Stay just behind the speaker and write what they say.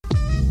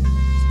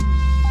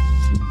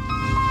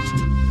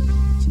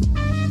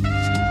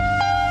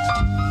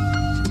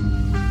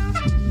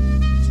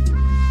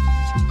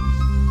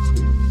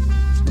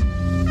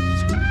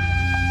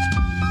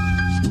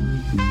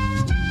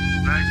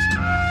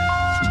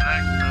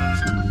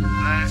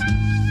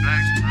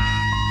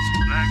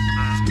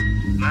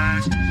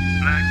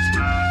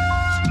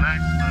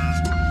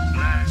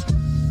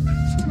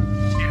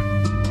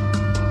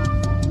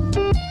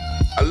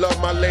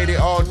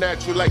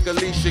natural like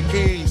Alicia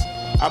Keys.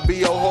 I be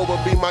your hoe,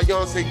 but be my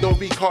Beyonce, don't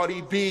be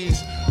Cardi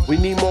B's. We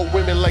need more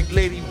women like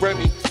Lady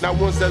Remy, not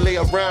ones that lay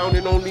around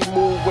and only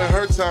move when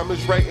her time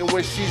is right and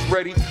when she's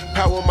ready.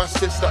 Power my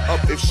sister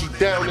up, if she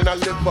down and I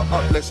lift her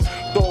up. Let's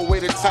throw away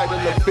the title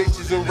of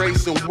bitches and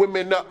raise some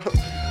women up.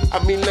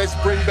 I mean, let's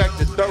bring back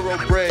the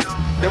thoroughbreds,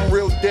 them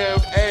real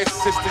down ass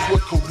sisters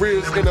with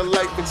careers in her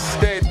life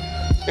instead.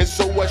 And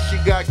so what, she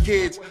got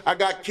kids, I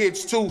got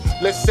kids too.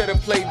 Let's set a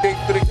play date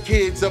for the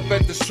kids up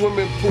at the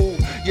swimming pool.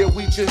 Yeah,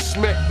 we just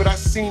met, but I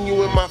seen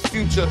you in my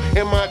future,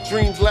 in my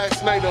dreams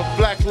last night of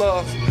black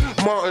love,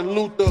 Martin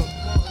Luther.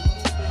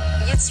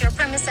 It's your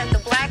premise that the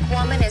black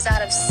woman is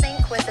out of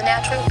sync with the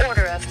natural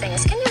order of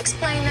things. Can you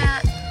explain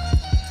that?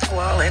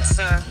 Well, it's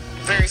a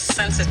very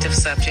sensitive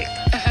subject.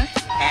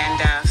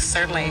 And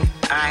certainly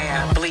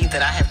I believe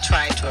that I have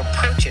tried to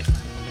approach it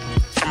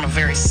from a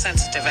very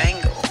sensitive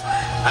angle.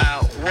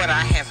 What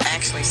I have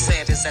actually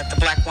said is that the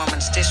black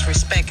woman's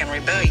disrespect and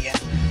rebellion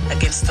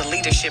against the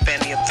leadership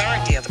and the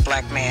authority of the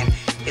black man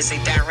is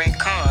a direct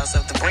cause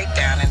of the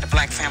breakdown in the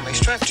black family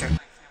structure.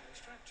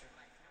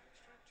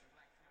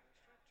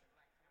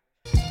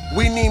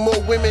 We need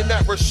more women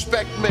that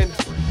respect men.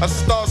 A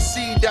star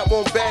seed that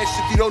won't bash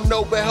if you don't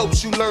know but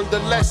helps you learn the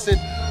lesson.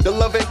 The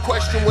love ain't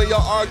question when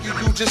y'all argue,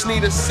 you just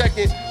need a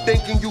second.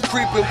 Thinking you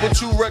creeping but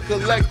you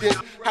recollecting.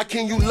 How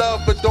can you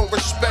love but don't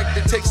respect?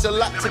 It takes a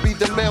lot to be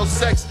the male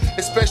sex,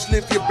 especially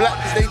if you're black,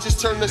 cause they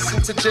just turn us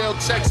into jail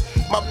checks.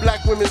 My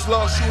black women's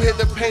lost, you hear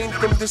the pain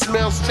from this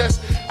male's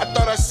chest. I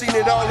thought I seen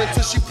it all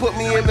until she put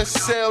me in the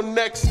cell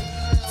next.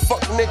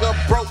 Fuck nigga,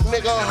 broke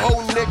nigga,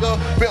 hoe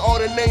nigga. Been all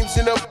the names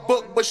in the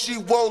book, but she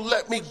won't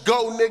let me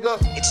go, nigga.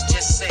 It's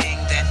just saying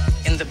that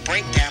in the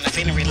breakdown of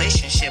any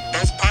relationship,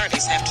 both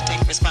parties have to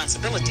take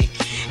responsibility.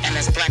 And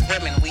as black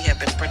women, we have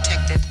been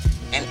protected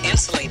and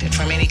insulated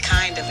from any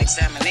kind of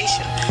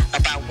examination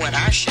about what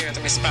our share of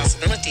the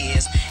responsibility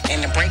is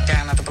in the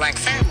breakdown of the black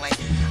family.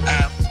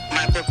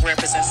 My book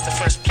represents the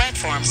first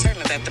platform,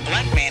 certainly, that the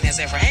black man has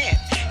ever had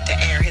to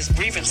air his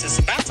grievances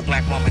about the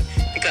black woman,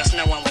 because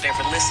no one would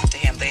ever listen to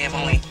him. They have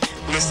only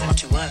listened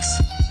to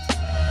us.